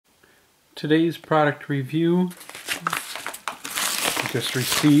Today's product review I just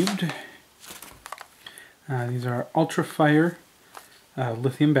received. These are UltraFire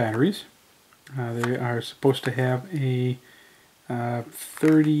lithium batteries. They are supposed to have a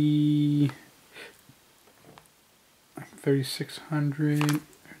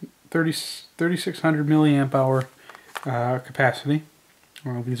 3600 milliamp hour capacity.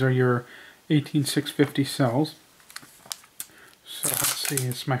 Well, these are your 18650 cells. So let's see,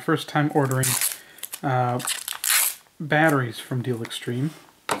 it's my first time ordering batteries from Deal Extreme.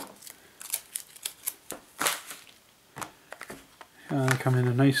 They come in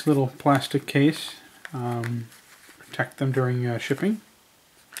a nice little plastic case. Protect them during shipping.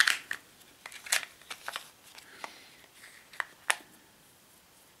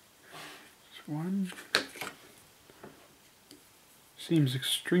 This one seems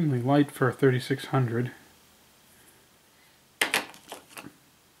extremely light for a 3600.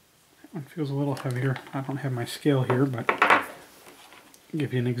 One feels a little heavier. I don't have my scale here, but I'll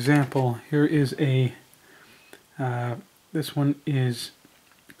give you an example. Here is a, this one is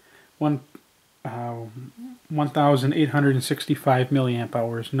 1,865 milliamp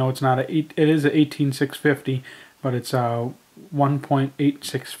hours. No, it's not it is a 18650, but it's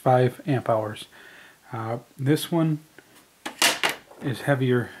 1.865 amp hours. This one is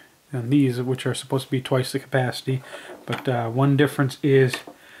heavier than these, which are supposed to be twice the capacity, but one difference is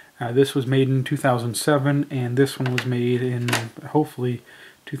this was made in 2007, and this one was made in hopefully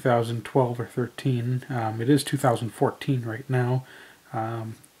 2012 or 13. It is 2014 right now.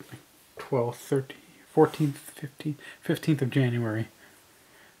 12th, 13th, 14th, 15th, 15th of January.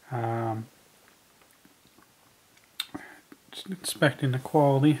 Just inspecting the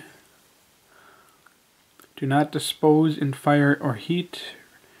quality. Do not dispose in fire or heat.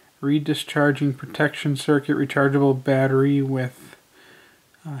 Re-discharging protection circuit, rechargeable battery with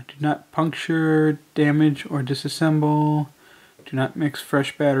do not puncture, damage, or disassemble. Do not mix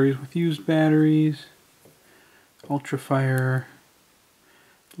fresh batteries with used batteries. UltraFire.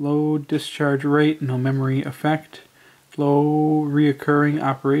 Low discharge rate, no memory effect. Low reoccurring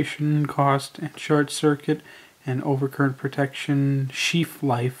operation cost and short circuit and overcurrent protection. Sheaf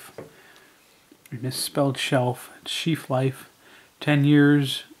life. Misspelled shelf. Sheaf life. 10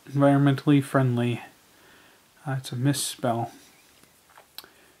 years. Environmentally friendly. It's a misspell.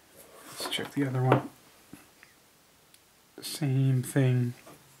 Let's check the other one. Same thing.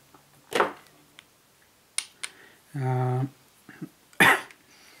 These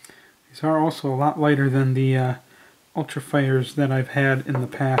are also a lot lighter than the UltraFires that I've had in the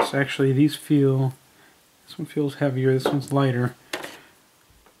past. Actually, these feel... This one feels heavier, this one's lighter. I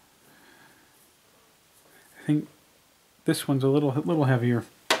think this one's a little heavier.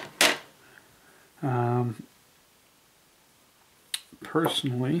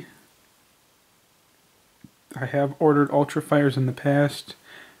 Personally, I have ordered UltraFires in the past.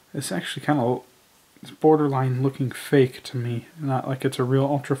 It's actually kind of borderline looking fake to me, not like it's a real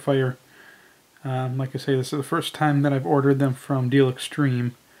UltraFire. Like I say, this is the first time that I've ordered them from Deal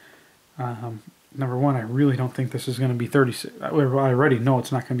Extreme. Number one, I really don't think this is going to be 36. I already know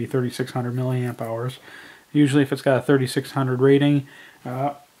it's not going to be 3600 milliamp hours. Usually, if it's got a 3600 rating,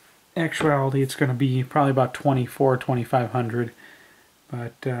 actuality it's going to be probably about 2500.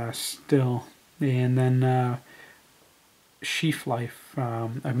 But still. And then sheaf life.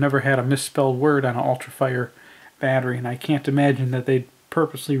 I've never had a misspelled word on an UltraFire battery, and I can't imagine that they'd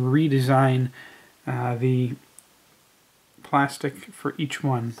purposely redesign the plastic for each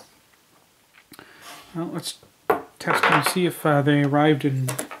one. Well, let's test and see if they arrived in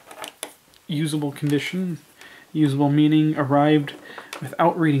usable condition. Usable meaning arrived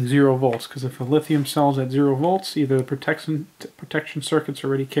without reading 0 volts, because if a lithium cell's at 0 volts, either the protection circuit's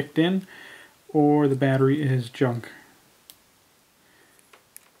already kicked in, or the battery is junk.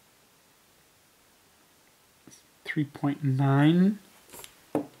 3.9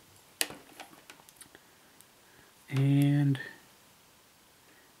 and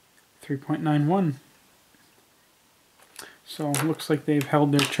 3.91. So it looks like they've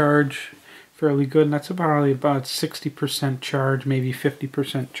held their charge fairly good, and that's probably about 60% charge, maybe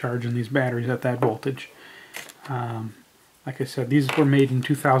 50% charge in these batteries at that voltage. Like I said, these were made in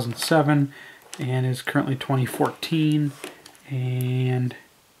 2007 and is currently 2014 and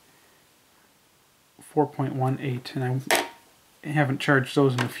 4.18, and I haven't charged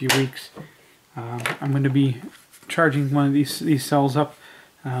those in a few weeks. I'm going to be charging one of these cells up.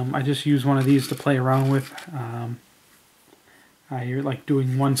 I just use one of these to play around with. I like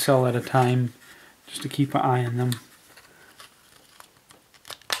doing one cell at a time just to keep an eye on them.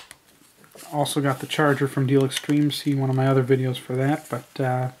 Also got the charger from Deal Extreme. See one of my other videos for that.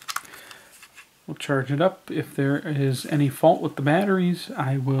 But We'll charge it up. If there is any fault with the batteries,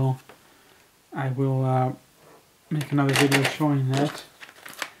 I will make another video showing that.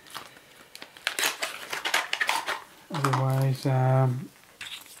 Otherwise,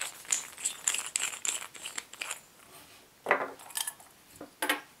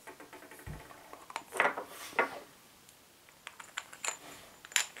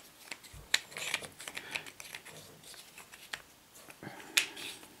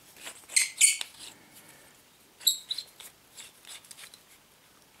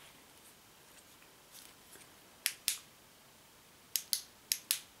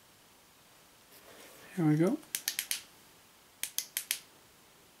 here we go.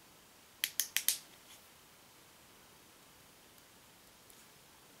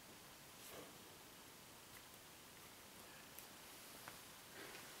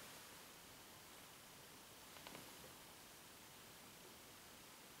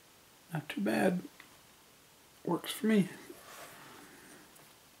 Not too bad. Works for me.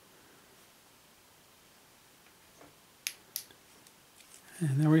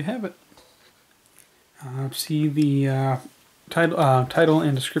 And there we have it. See the title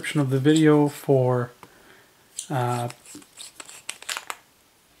and description of the video for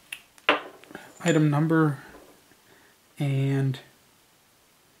item number and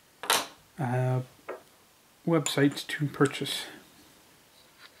websites to purchase.